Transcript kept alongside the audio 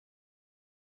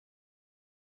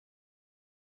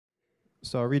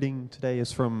So our reading today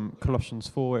is from Colossians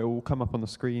 4. It will come up on the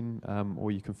screen, or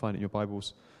you can find it in your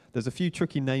Bibles. There's a few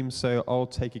tricky names, so I'll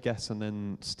take a guess and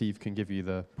then Steve can give you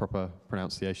the proper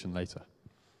pronunciation later.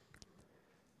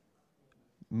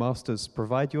 Masters,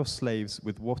 provide your slaves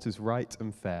with what is right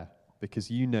and fair,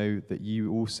 because you know that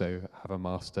you also have a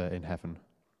master in heaven.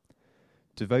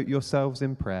 Devote yourselves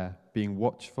in prayer, being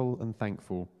watchful and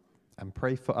thankful, and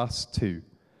pray for us too,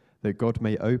 that God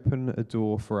may open a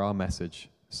door for our message,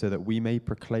 so that we may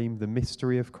proclaim the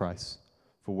mystery of Christ,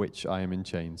 for which I am in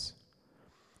chains.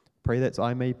 Pray that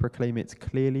I may proclaim it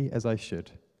clearly as I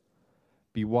should.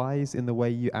 Be wise in the way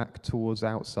you act towards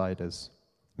outsiders.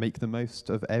 Make the most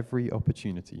of every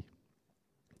opportunity.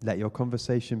 Let your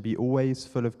conversation be always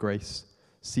full of grace,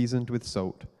 seasoned with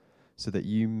salt, so that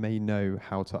you may know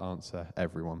how to answer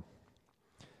everyone.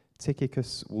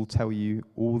 Tychicus will tell you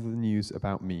all the news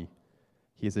about me.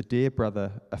 He is a dear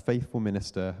brother, a faithful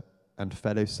minister, and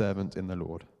fellow servant in the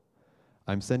Lord.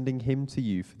 I'm sending him to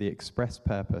you for the express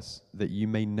purpose that you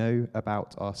may know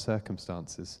about our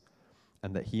circumstances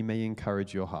and that he may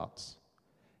encourage your hearts.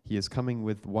 He is coming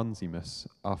with Onesimus,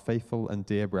 our faithful and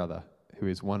dear brother, who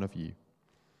is one of you.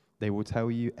 They will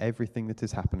tell you everything that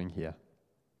is happening here.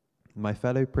 My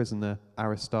fellow prisoner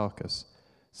Aristarchus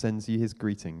sends you his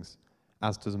greetings,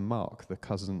 as does Mark, the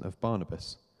cousin of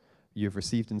Barnabas. You have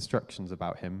received instructions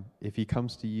about him. If he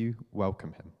comes to you,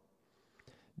 welcome him.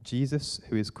 Jesus,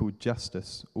 who is called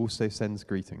Justus, also sends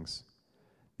greetings.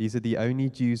 These are the only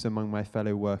Jews among my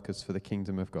fellow workers for the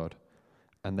kingdom of God,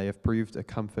 and they have proved a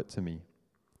comfort to me.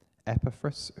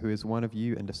 Epaphras, who is one of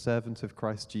you and a servant of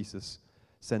Christ Jesus,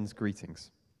 sends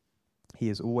greetings. He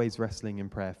is always wrestling in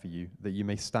prayer for you, that you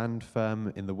may stand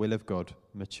firm in the will of God,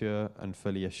 mature and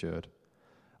fully assured.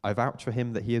 I vouch for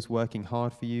him that he is working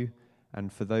hard for you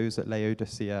and for those at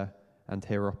Laodicea and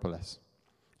Hierapolis.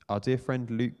 Our dear friend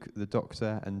Luke, the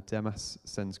doctor, and Demas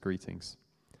sends greetings.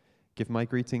 Give my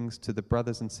greetings to the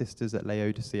brothers and sisters at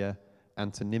Laodicea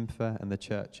and to Nympha and the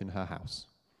church in her house.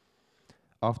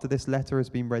 After this letter has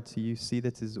been read to you, see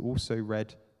that it is also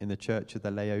read in the church of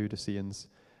the Laodiceans,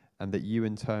 and that you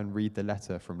in turn read the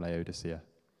letter from Laodicea.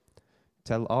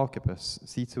 Tell Archippus,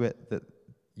 see to it that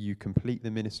you complete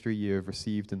the ministry you have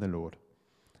received in the Lord.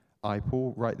 I,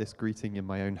 Paul, write this greeting in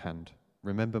my own hand.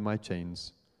 Remember my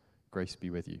chains. Grace be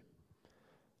with you.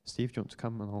 Steve, do you want to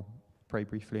come and I'll pray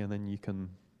briefly and then you can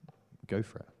go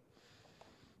for it.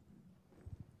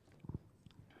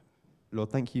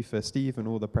 Lord, thank you for Steve and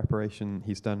all the preparation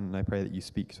he's done, and I pray that you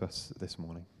speak to us this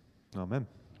morning. Amen.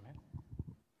 Amen.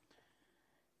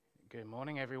 Good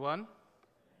morning, everyone.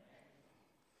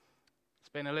 It's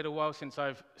been a little while since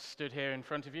I've stood here in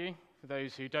front of you. For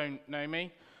those who don't know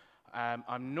me,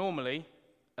 I'm normally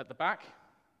at the back,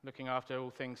 looking after all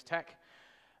things tech.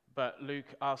 But Luke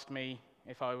asked me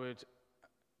if I would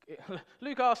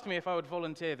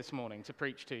volunteer this morning to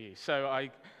preach to you. So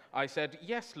I said,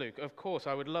 yes, Luke, of course,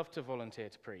 I would love to volunteer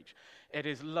to preach. It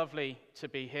is lovely to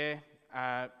be here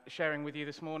sharing with you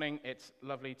this morning. It's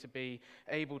lovely to be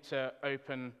able to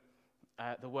open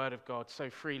the Word of God so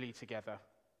freely together.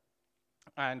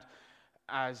 And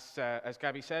as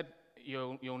Gabby said,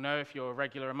 you'll know if you're a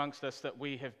regular amongst us that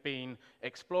we have been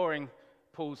exploring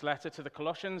Paul's letter to the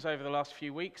Colossians over the last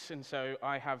few weeks, and so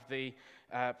I have the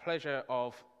pleasure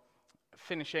of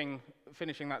finishing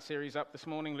that series up this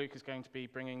morning. Luke is going to be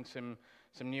bringing some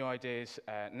new ideas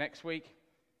next week.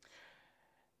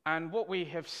 And what we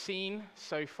have seen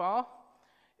so far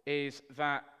is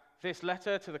that this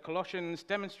letter to the Colossians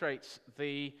demonstrates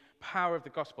the power of the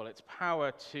gospel, its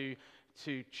power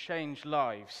to change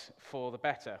lives for the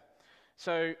better.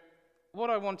 So what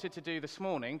I wanted to do this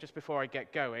morning, just before I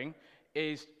get going,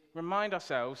 is remind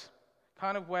ourselves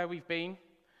kind of where we've been,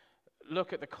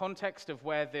 look at the context of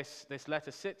where this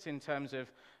letter sits in terms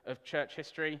of church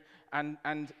history,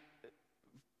 and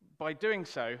by doing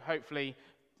so, hopefully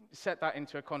set that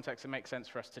into a context that makes sense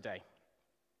for us today.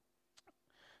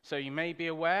 So you may be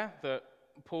aware that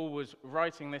Paul was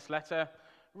writing this letter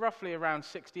roughly around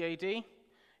 60 AD.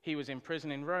 He was in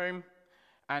prison in Rome,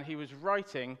 and he was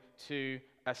writing to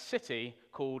a city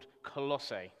called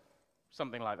Colossae,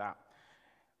 something like that.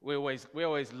 We always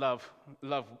love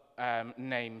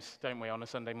names, don't we, on a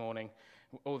Sunday morning?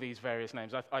 All these various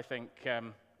names. I think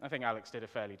Alex did a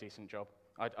fairly decent job.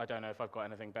 I don't know if I've got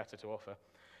anything better to offer.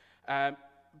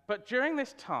 But during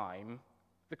this time,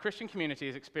 the Christian community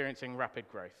is experiencing rapid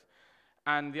growth,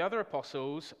 and the other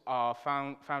apostles are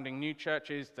founding new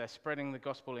churches. They're spreading the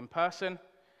gospel in person.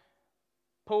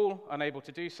 Paul, unable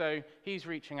to do so, he's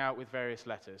reaching out with various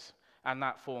letters. And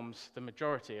that forms the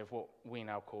majority of what we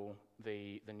now call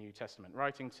the New Testament,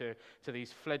 writing to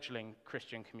these fledgling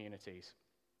Christian communities.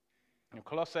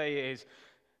 Colossae is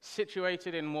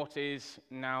situated in what is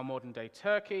now modern-day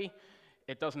Turkey.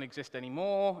 It doesn't exist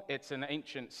anymore. It's an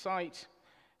ancient site.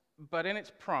 But in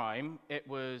its prime, it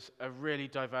was a really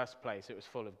diverse place. It was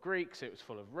full of Greeks, it was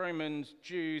full of Romans,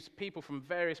 Jews, people from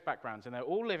various backgrounds, and they're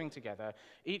all living together,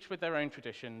 each with their own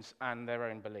traditions and their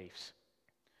own beliefs.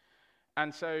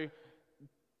 And so,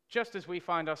 just as we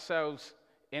find ourselves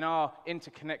in our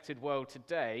interconnected world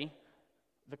today,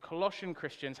 the Colossian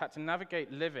Christians had to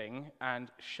navigate living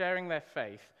and sharing their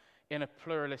faith in a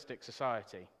pluralistic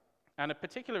society. And a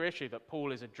particular issue that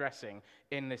Paul is addressing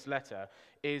in this letter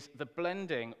is the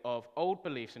blending of old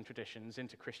beliefs and traditions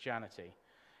into Christianity.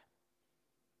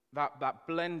 That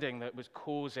blending that was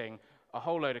causing a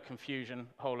whole load of confusion,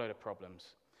 a whole load of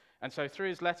problems. And so through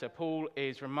his letter, Paul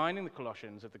is reminding the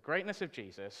Colossians of the greatness of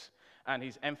Jesus, and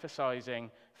he's emphasizing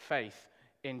faith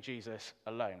in Jesus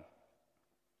alone.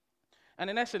 And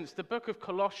in essence, the book of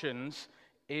Colossians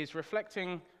is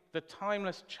reflecting the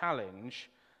timeless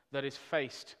challenge that is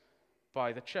faced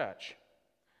by the church.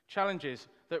 Challenges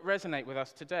that resonate with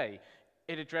us today.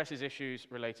 It addresses issues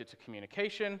related to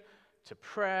communication, to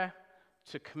prayer,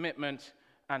 to commitment,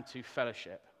 and to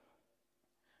fellowship.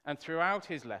 And throughout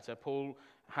his letter, Paul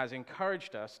has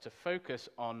encouraged us to focus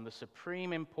on the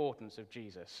supreme importance of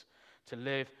Jesus, to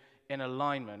live in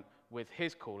alignment with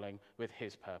his calling, with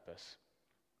his purpose.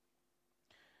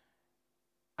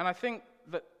 And I think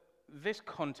that this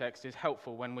context is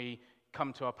helpful when we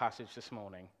come to our passage this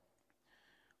morning.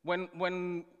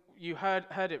 When you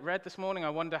heard it read this morning,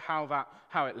 I wonder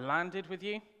how it landed with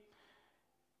you.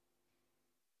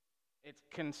 It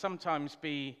can sometimes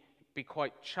be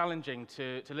quite challenging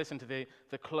to listen to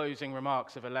the closing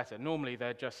remarks of a letter. Normally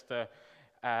they're just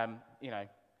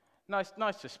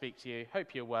nice to speak to you,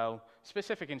 hope you're well,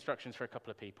 specific instructions for a couple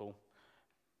of people,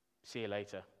 see you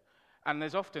later. And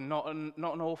there's often not an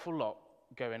awful lot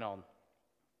going on.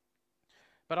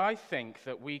 But I think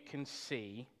that we can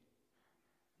see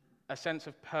a sense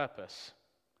of purpose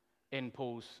in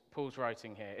Paul's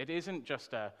writing here. It isn't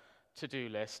just a to-do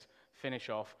list, finish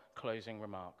off, closing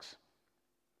remarks.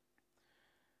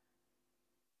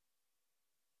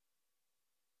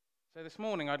 So this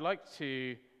morning I'd like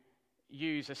to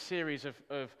use a series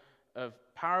of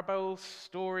parables,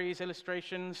 stories,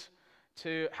 illustrations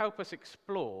to help us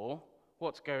explore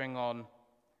what's going on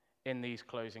in these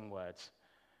closing words.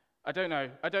 I don't know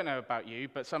about you,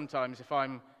 but sometimes if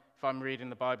I'm reading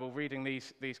the Bible, reading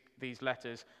these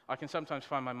letters, I can sometimes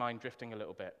find my mind drifting a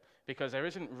little bit because there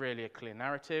isn't really a clear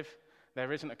narrative,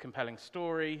 there isn't a compelling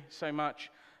story so much,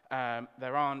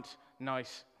 there aren't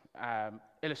nice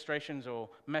illustrations or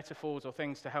metaphors or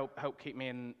things to help keep me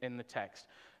in the text.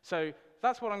 So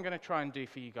that's what I'm going to try and do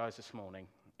for you guys this morning,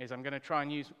 is I'm going to try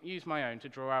and use my own to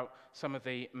draw out some of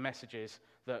the messages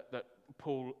that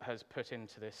Paul has put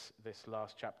into this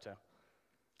last chapter.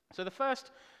 So the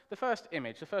first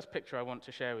image, the first picture I want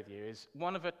to share with you is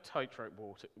one of a tightrope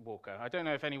walker. I don't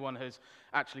know if anyone has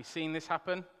actually seen this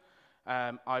happen.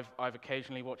 I've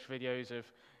occasionally watched videos of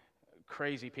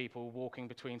crazy people walking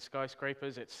between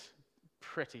skyscrapers. It's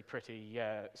pretty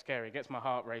scary. It gets my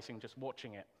heart racing just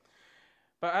watching it.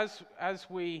 But as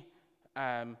we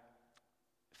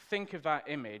think of that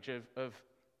image of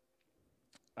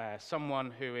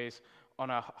someone who is on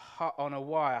a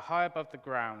wire high above the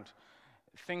ground,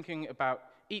 thinking about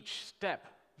each step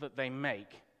that they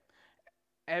make,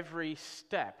 every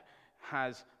step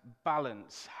has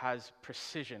balance, has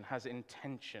precision, has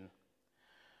intention.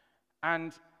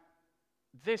 And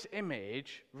this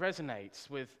image resonates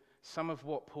with some of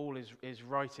what Paul is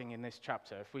writing in this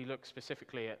chapter. If we look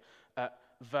specifically at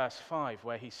verse 5,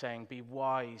 where he's saying, be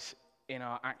wise in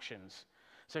our actions.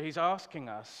 So he's asking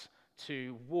us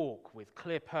to walk with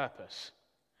clear purpose,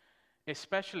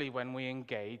 especially when we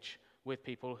engage with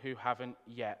people who haven't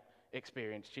yet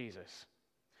experienced Jesus.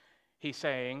 He's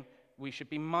saying we should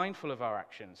be mindful of our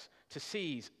actions, to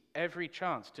seize every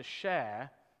chance to share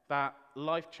that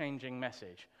life-changing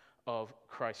message of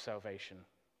Christ's salvation.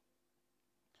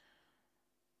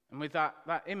 And with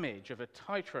that image of a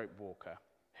tightrope walker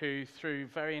who, through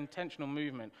very intentional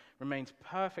movement, remains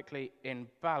perfectly in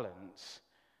balance,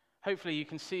 hopefully you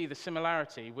can see the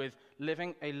similarity with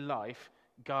living a life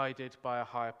guided by a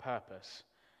higher purpose,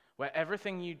 where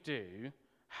everything you do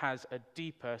has a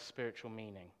deeper spiritual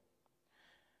meaning.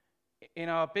 In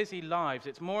our busy lives,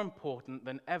 it's more important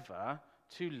than ever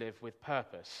to live with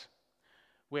purpose.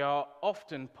 We are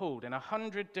often pulled in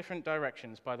 100 different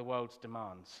directions by the world's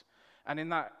demands. And in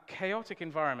that chaotic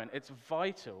environment, it's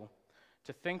vital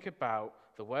to think about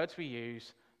the words we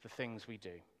use, the things we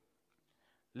do.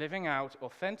 Living out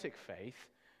authentic faith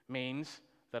means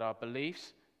that our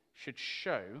beliefs should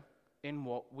show in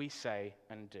what we say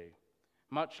and do.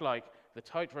 Much like the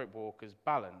tightrope walker's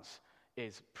balance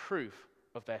is proof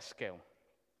of their skill.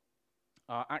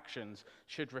 Our actions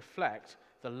should reflect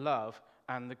the love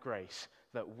and the grace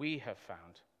that we have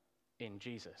found in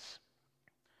Jesus.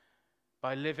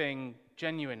 By living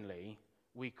genuinely,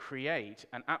 we create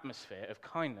an atmosphere of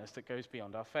kindness that goes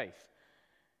beyond our faith.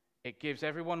 It gives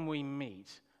everyone we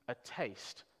meet a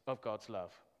taste of God's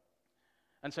love.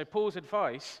 And so Paul's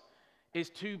advice is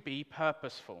to be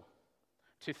purposeful,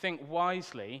 to think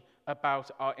wisely about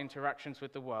our interactions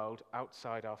with the world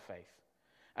outside our faith,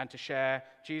 and to share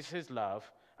Jesus' love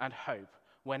and hope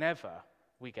whenever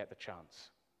we get the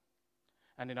chance.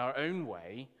 And in our own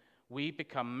way, we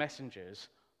become messengers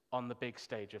on the big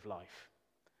stage of life.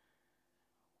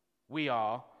 We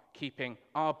are keeping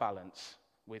our balance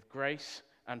with grace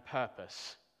and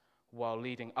purpose while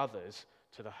leading others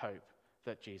to the hope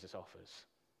that Jesus offers.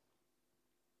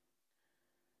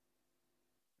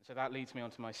 So that leads me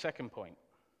on to my second point.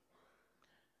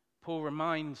 Paul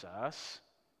reminds us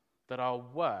that our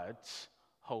words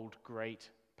hold great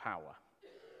power.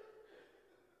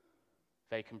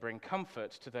 They can bring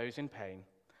comfort to those in pain.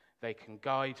 They can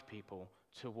guide people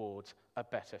towards a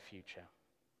better future.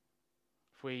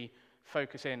 If we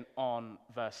focus in on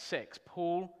verse 6,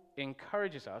 Paul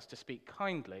encourages us to speak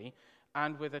kindly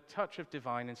and with a touch of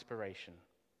divine inspiration,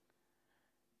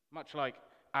 much like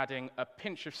adding a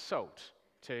pinch of salt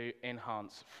to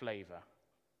enhance flavor.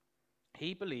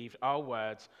 He believed our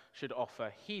words should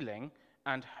offer healing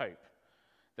and hope,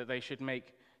 that they should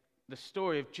make the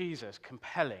story of Jesus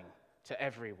compelling to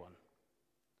everyone.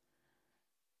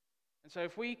 And so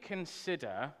if we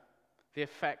consider the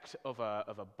effect of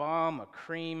a balm, a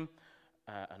cream,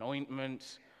 an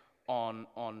ointment on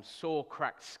sore,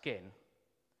 cracked skin,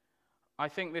 I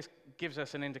think this gives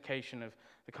us an indication of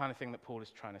the kind of thing that Paul is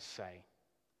trying to say.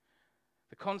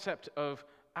 The concept of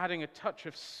adding a touch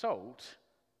of salt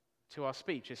to our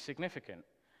speech is significant,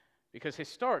 because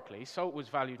historically, salt was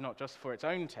valued not just for its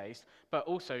own taste, but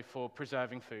also for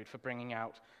preserving food, for bringing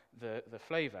out the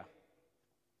flavor.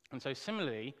 And so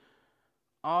similarly,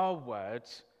 our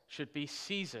words should be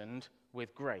seasoned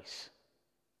with grace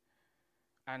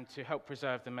and to help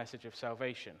preserve the message of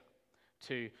salvation,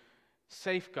 to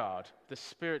safeguard the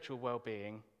spiritual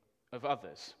well-being of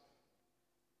others.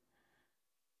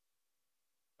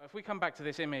 If we come back to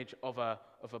this image of a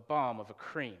balm, of a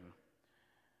cream,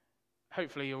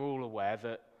 hopefully you're all aware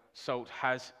that salt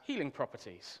has healing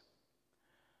properties.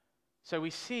 So we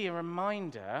see a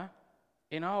reminder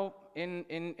in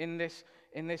this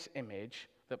image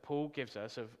that Paul gives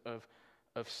us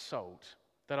of salt,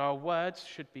 that our words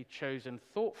should be chosen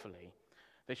thoughtfully.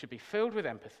 They should be filled with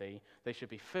empathy. They should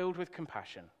be filled with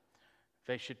compassion.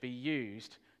 They should be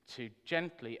used to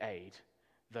gently aid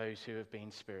those who have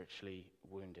been spiritually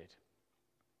wounded.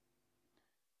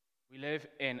 We live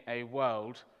in a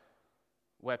world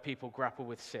where people grapple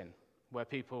with sin, where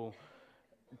people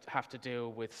have to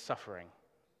deal with suffering,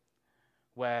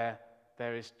 where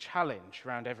there is challenge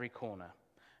around every corner,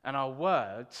 and our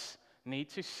words need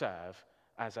to serve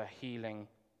as a healing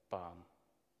balm.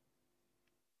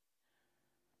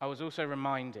 I was also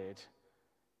reminded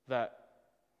that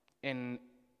in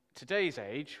today's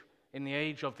age, in the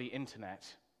age of the internet,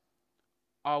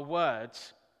 our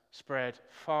words spread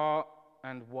far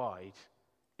and wide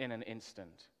in an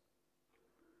instant.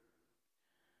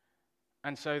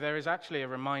 And so there is actually a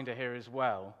reminder here as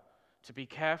well to be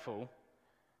careful,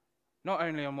 not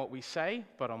only on what we say,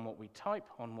 but on what we type,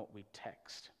 on what we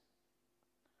text.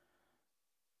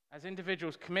 As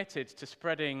individuals committed to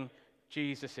spreading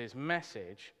Jesus'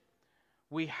 message,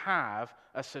 we have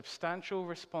a substantial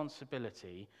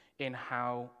responsibility in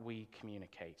how we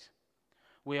communicate.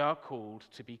 We are called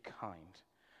to be kind.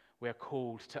 We are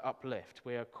called to uplift.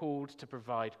 We are called to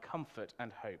provide comfort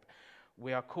and hope.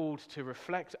 We are called to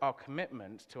reflect our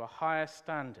commitment to a higher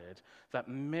standard that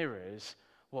mirrors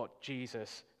what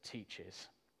Jesus teaches.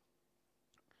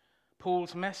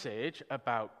 Paul's message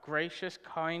about gracious,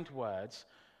 kind words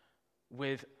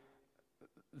with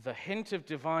the hint of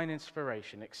divine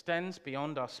inspiration extends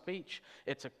beyond our speech.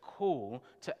 It's a call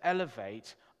to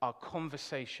elevate our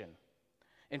conversation.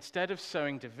 Instead of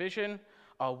sowing division,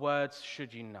 our words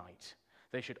should unite.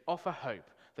 They should offer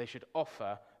hope. They should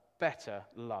offer better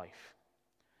life.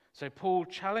 So Paul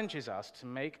challenges us to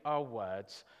make our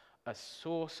words a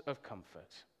source of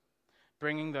comfort,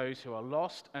 bringing those who are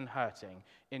lost and hurting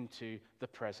into the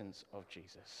presence of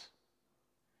Jesus.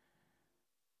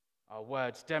 Our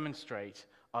words demonstrate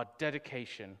our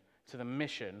dedication to the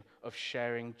mission of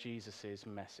sharing Jesus'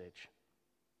 message,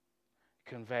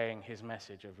 conveying his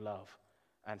message of love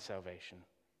and salvation.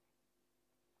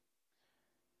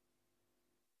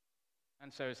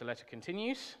 And so as the letter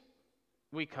continues,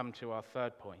 we come to our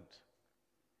third point.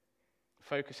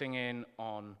 Focusing in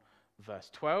on verse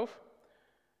 12,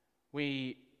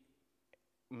 we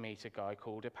meet a guy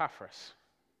called Epaphras.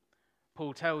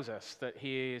 Paul tells us that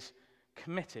he is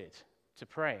committed to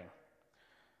praying.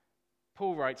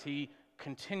 Paul writes he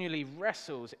continually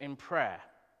wrestles in prayer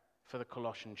for the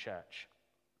Colossian church.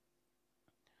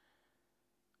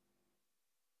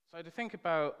 So to think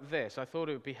about this, I thought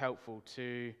it would be helpful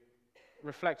to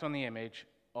reflect on the image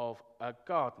of a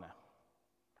gardener.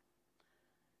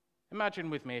 Imagine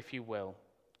with me, if you will,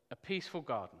 a peaceful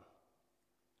garden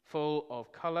full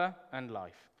of colour and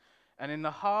life. And in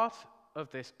the heart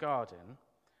of this garden,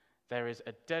 there is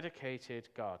a dedicated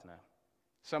gardener,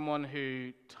 someone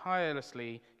who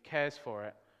tirelessly cares for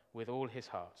it with all his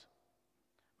heart,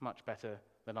 much better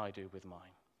than I do with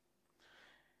mine.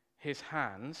 His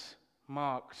hands,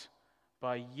 marked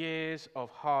by years of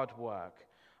hard work,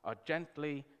 are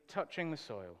gently touching the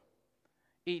soil,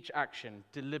 each action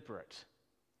deliberate,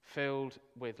 filled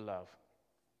with love.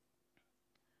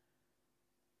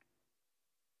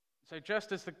 So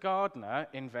just as the gardener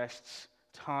invests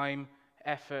time,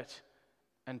 effort,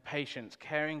 and patience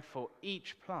caring for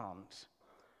each plant,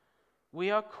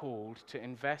 we are called to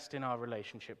invest in our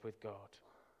relationship with God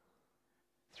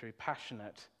through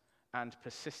passionate and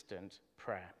persistent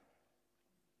prayer.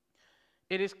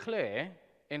 It is clear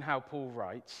in how Paul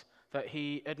writes that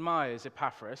he admires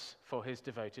Epaphras for his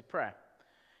devoted prayer.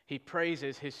 He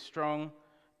praises his strong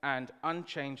and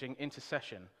unchanging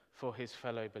intercession for his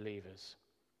fellow believers.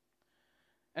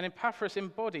 And Epaphras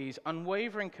embodies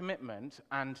unwavering commitment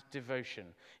and devotion.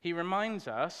 He reminds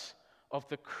us of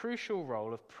the crucial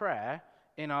role of prayer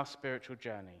in our spiritual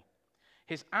journey.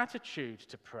 His attitude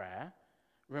to prayer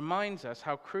reminds us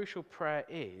how crucial prayer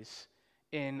is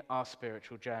in our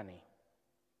spiritual journey.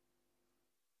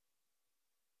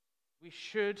 We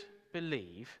should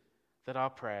believe that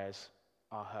our prayers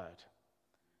are heard,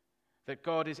 that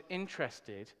God is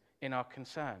interested in our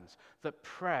concerns, that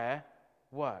prayer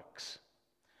works.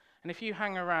 And if you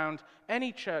hang around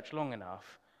any church long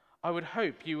enough, I would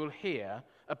hope you will hear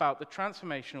about the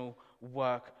transformational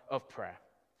work of prayer.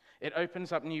 It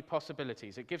opens up new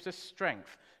possibilities. It gives us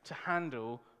strength to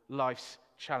handle life's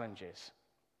challenges.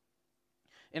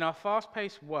 In our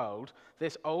fast-paced world,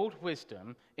 this old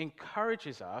wisdom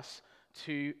encourages us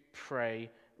to pray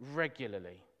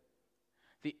regularly.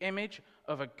 The image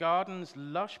of a garden's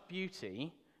lush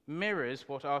beauty mirrors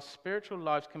what our spiritual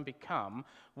lives can become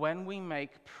when we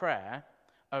make prayer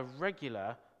a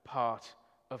regular part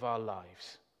of our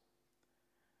lives.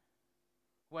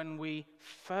 When we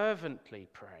fervently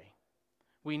pray,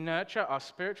 we nurture our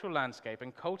spiritual landscape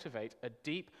and cultivate a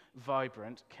deep,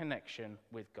 vibrant connection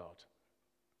with God.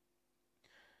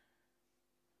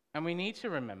 And we need to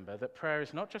remember that prayer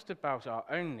is not just about our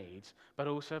own needs, but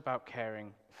also about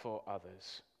caring for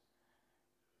others.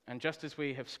 And just as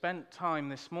we have spent time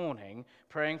this morning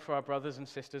praying for our brothers and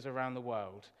sisters around the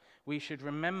world, we should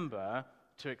remember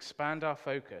to expand our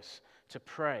focus to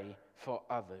pray for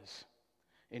others.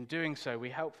 In doing so, we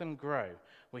help them grow.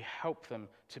 We help them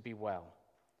to be well.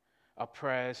 Our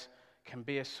prayers can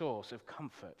be a source of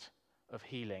comfort, of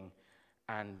healing,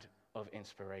 and of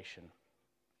inspiration.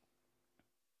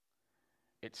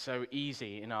 It's so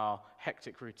easy in our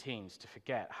hectic routines to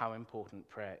forget how important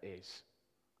prayer is.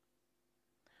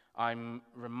 I'm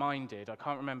reminded, I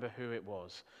can't remember who it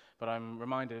was, but I'm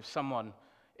reminded of someone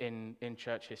in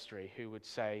church history who would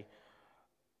say,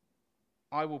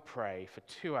 I will pray for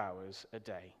 2 hours a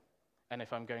day, and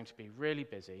if I'm going to be really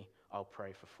busy, I'll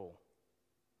pray for 4.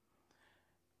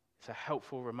 It's a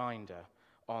helpful reminder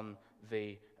on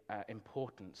the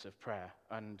importance of prayer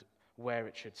and where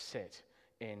it should sit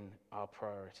in our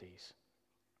priorities.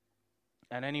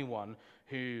 And anyone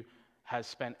who has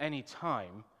spent any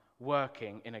time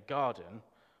working in a garden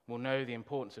will know the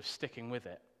importance of sticking with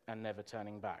it and never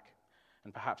turning back.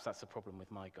 And perhaps that's the problem with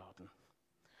my garden.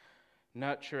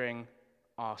 Nurturing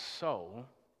our soul,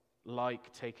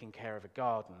 like taking care of a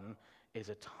garden, is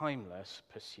a timeless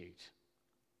pursuit.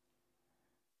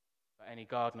 But any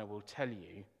gardener will tell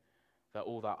you that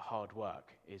all that hard work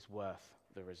is worth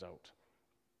the result.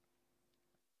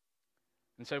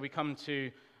 And so we come to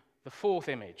the fourth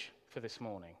image for this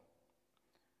morning,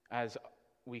 as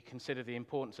we consider the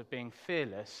importance of being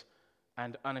fearless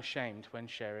and unashamed when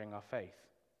sharing our faith.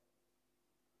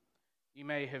 You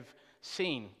may have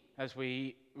seen, as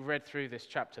we read through this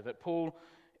chapter, that Paul,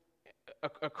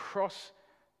 across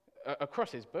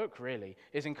his book really,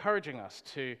 is encouraging us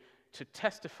to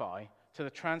testify to the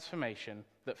transformation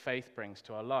that faith brings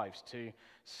to our lives,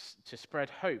 to spread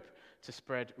hope to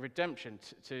spread redemption,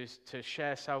 to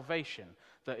share salvation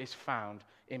that is found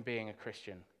in being a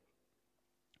Christian.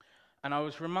 And I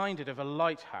was reminded of a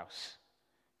lighthouse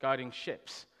guiding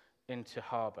ships into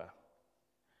harbour.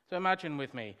 So imagine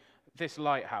with me this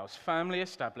lighthouse, firmly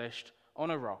established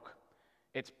on a rock,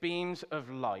 its beams of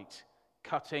light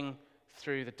cutting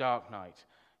through the dark night,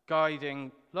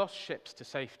 guiding lost ships to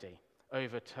safety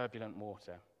over turbulent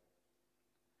water.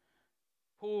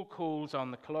 Paul calls on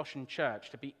the Colossian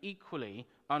church to be equally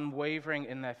unwavering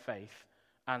in their faith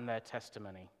and their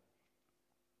testimony.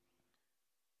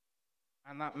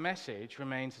 And that message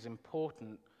remains as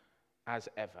important as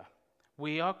ever.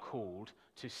 We are called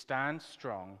to stand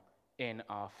strong in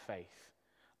our faith,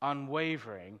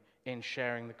 unwavering in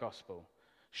sharing the gospel,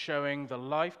 showing the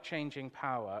life-changing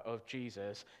power of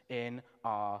Jesus in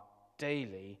our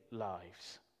daily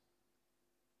lives.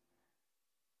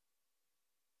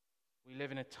 We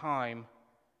live in a time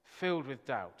filled with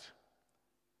doubt,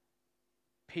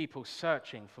 people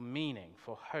searching for meaning,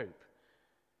 for hope.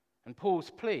 And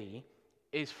Paul's plea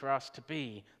is for us to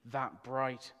be that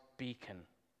bright beacon.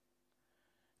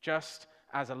 Just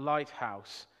as a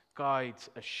lighthouse guides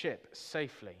a ship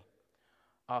safely,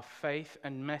 our faith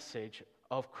and message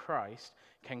of Christ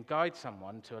can guide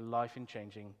someone to a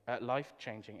life-changing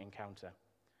encounter.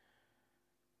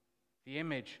 The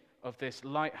image of this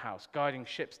lighthouse guiding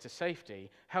ships to safety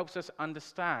helps us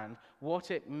understand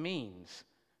what it means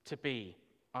to be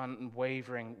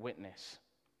unwavering witness.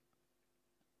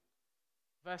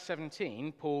 Verse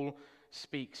 17, Paul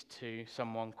speaks to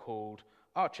someone called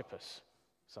Archippus,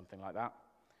 something like that,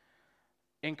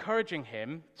 encouraging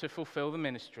him to fulfill the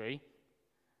ministry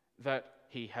that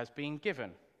he has been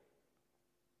given.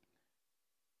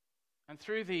 And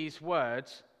through these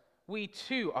words, we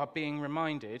too are being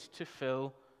reminded to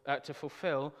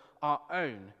fulfill our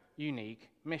own unique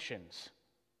missions.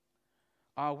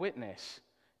 Our witness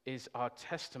is our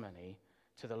testimony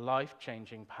to the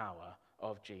life-changing power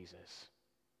of Jesus.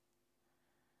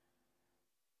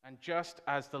 And just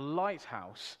as the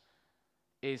lighthouse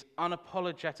is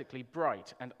unapologetically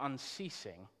bright and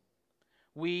unceasing,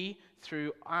 we,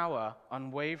 through our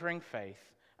unwavering faith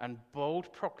and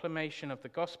bold proclamation of the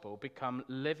gospel, become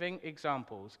living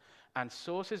examples and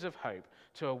sources of hope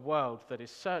to a world that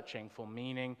is searching for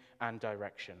meaning and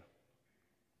direction.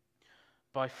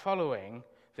 By following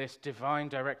this divine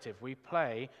directive, we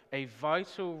play a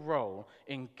vital role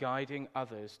in guiding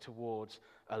others towards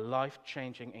a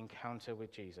life-changing encounter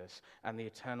with Jesus and the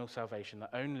eternal salvation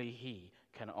that only He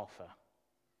can offer.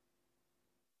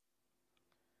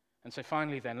 And so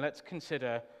finally then, let's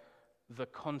consider the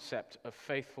concept of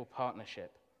faithful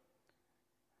partnership.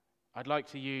 I'd like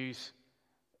to use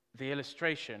the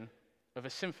illustration of a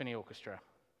symphony orchestra.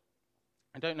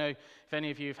 I don't know if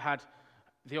any of you have had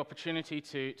the opportunity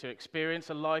to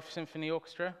experience a live symphony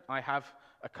orchestra. I have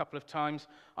a couple of times.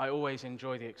 I always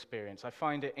enjoy the experience. I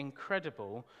find it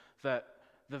incredible that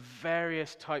the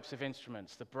various types of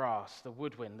instruments, the brass, the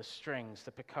woodwind, the strings,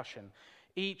 the percussion,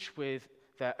 each with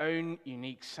their own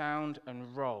unique sound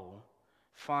and role,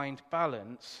 find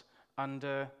balance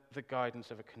under the guidance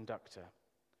of a conductor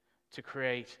to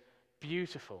create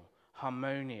beautiful,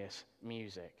 harmonious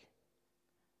music.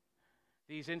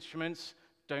 These instruments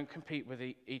don't compete with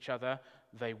each other,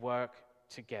 they work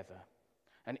together.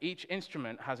 And each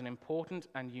instrument has an important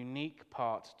and unique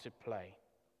part to play.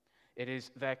 It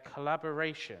is their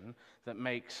collaboration that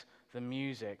makes the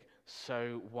music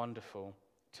so wonderful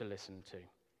to listen to.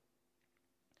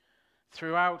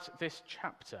 Throughout this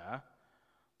chapter,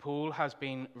 Paul has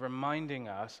been reminding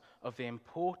us of the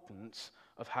importance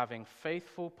of having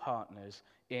faithful partners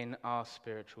in our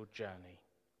spiritual journey.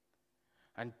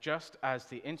 And just as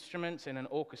the instruments in an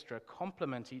orchestra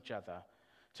complement each other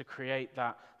to create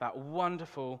that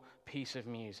wonderful piece of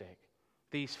music,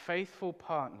 these faithful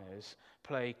partners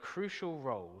play crucial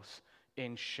roles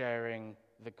in sharing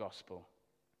the gospel.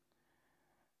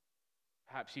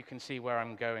 Perhaps you can see where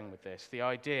I'm going with this. The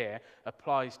idea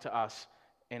applies to us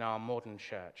in our modern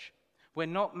church. We're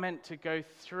not meant to go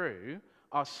through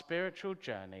our spiritual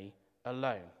journey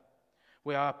alone.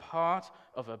 We are part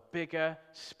of a bigger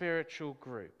spiritual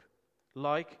group,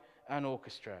 like an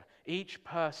orchestra. Each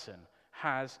person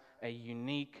has a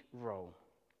unique role.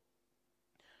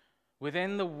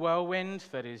 Within the whirlwind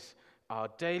that is our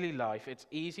daily life, it's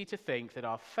easy to think that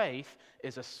our faith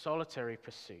is a solitary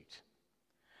pursuit.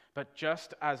 But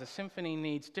just as a symphony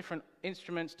needs different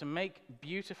instruments to make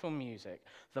beautiful music,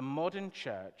 the modern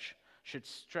church should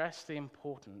stress the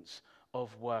importance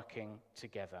of working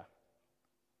together.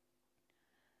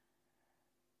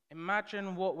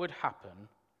 Imagine what would happen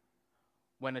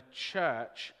when a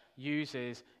church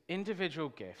uses individual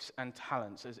gifts and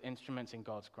talents as instruments in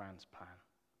God's grand plan.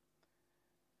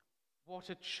 What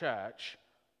a church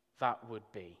that would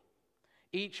be.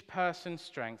 Each person's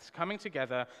strengths coming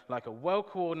together like a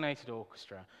well-coordinated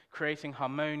orchestra, creating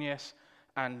harmonious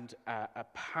and a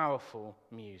powerful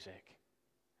music.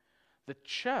 The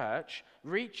church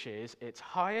reaches its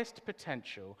highest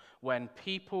potential when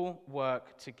people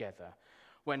work together,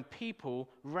 when people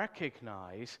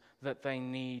recognize that they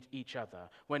need each other,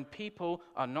 when people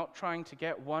are not trying to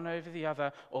get one over the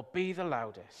other or be the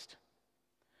loudest.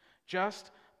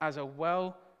 Just as a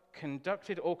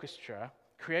well-conducted orchestra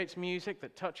creates music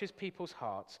that touches people's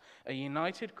hearts, a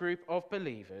united group of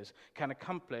believers can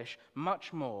accomplish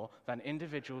much more than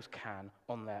individuals can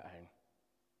on their own.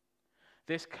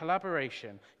 This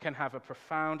collaboration can have a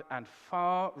profound and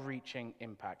far-reaching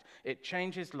impact. It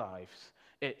changes lives.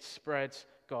 It spreads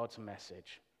God's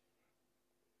message.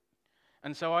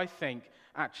 And so I think,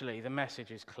 actually, the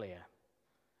message is clear.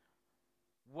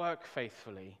 Work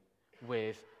faithfully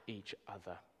with each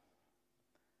other.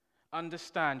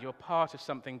 Understand you're part of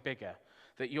something bigger,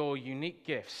 that your unique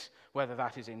gifts, whether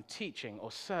that is in teaching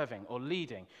or serving or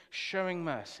leading, showing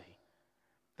mercy,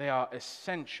 they are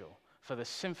essential for the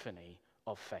symphony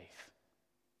of faith.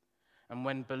 And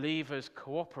when believers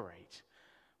cooperate,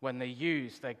 when they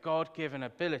use their God-given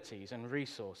abilities and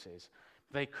resources,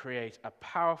 they create a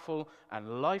powerful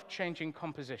and life-changing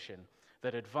composition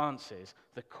that advances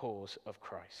the cause of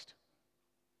Christ.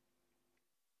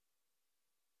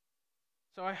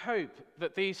 So I hope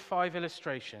that these 5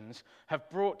 illustrations have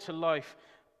brought to life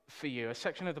for you a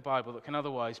section of the Bible that can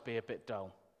otherwise be a bit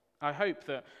dull. I hope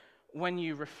that when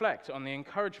you reflect on the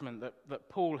encouragement that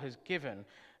Paul has given,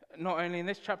 not only in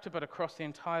this chapter but across the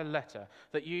entire letter,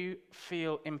 that you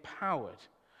feel empowered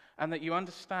and that you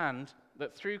understand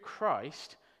that through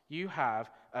Christ you have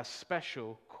a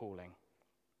special calling.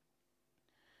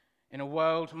 In a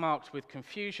world marked with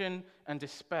confusion and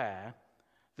despair,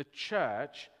 the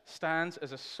church stands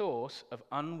as a source of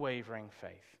unwavering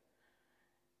faith.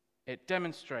 It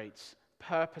demonstrates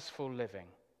purposeful living,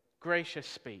 gracious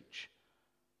speech,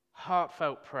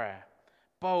 heartfelt prayer,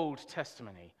 bold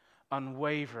testimony,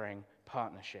 unwavering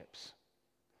partnerships.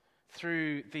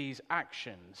 Through these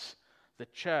actions, the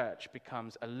church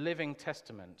becomes a living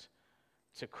testament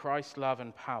to Christ's love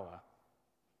and power.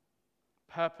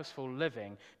 Purposeful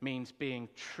living means being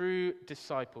true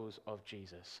disciples of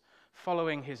Jesus,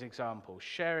 following his example,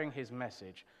 sharing his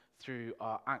message through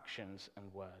our actions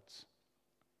and words.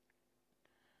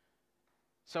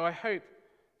 So I hope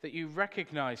that you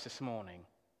recognize this morning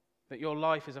that your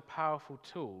life is a powerful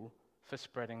tool for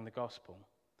spreading the gospel,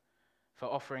 for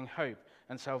offering hope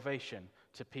and salvation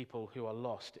to people who are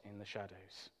lost in the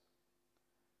shadows.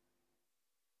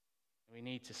 We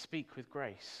need to speak with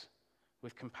grace,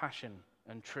 with compassion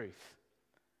and truth.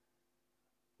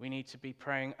 We need to be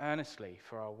praying earnestly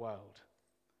for our world.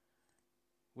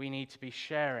 We need to be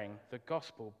sharing the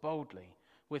gospel boldly,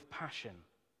 with passion,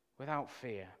 without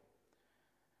fear.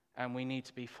 And we need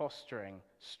to be fostering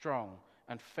strong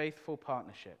and faithful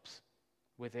partnerships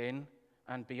within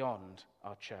and beyond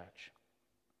our church.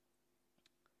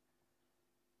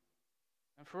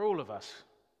 And for all of us,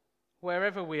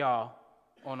 wherever we are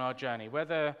on our journey,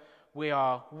 whether we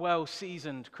are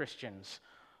well-seasoned Christians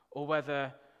or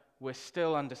whether we're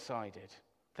still undecided,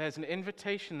 there's an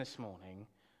invitation this morning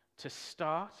to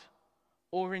start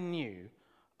or renew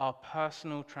our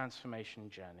personal transformation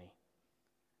journey.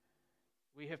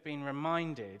 We have been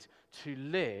reminded to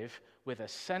live with a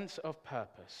sense of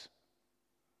purpose.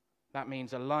 That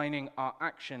means aligning our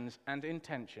actions and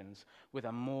intentions with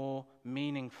a more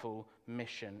meaningful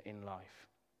mission in life.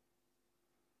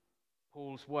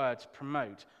 Paul's words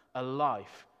promote a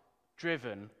life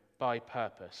driven by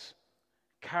purpose,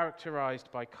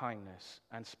 characterized by kindness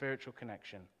and spiritual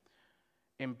connection,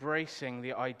 embracing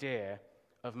the idea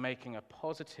of making a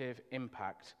positive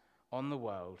impact on the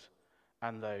world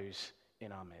and those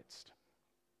in our midst.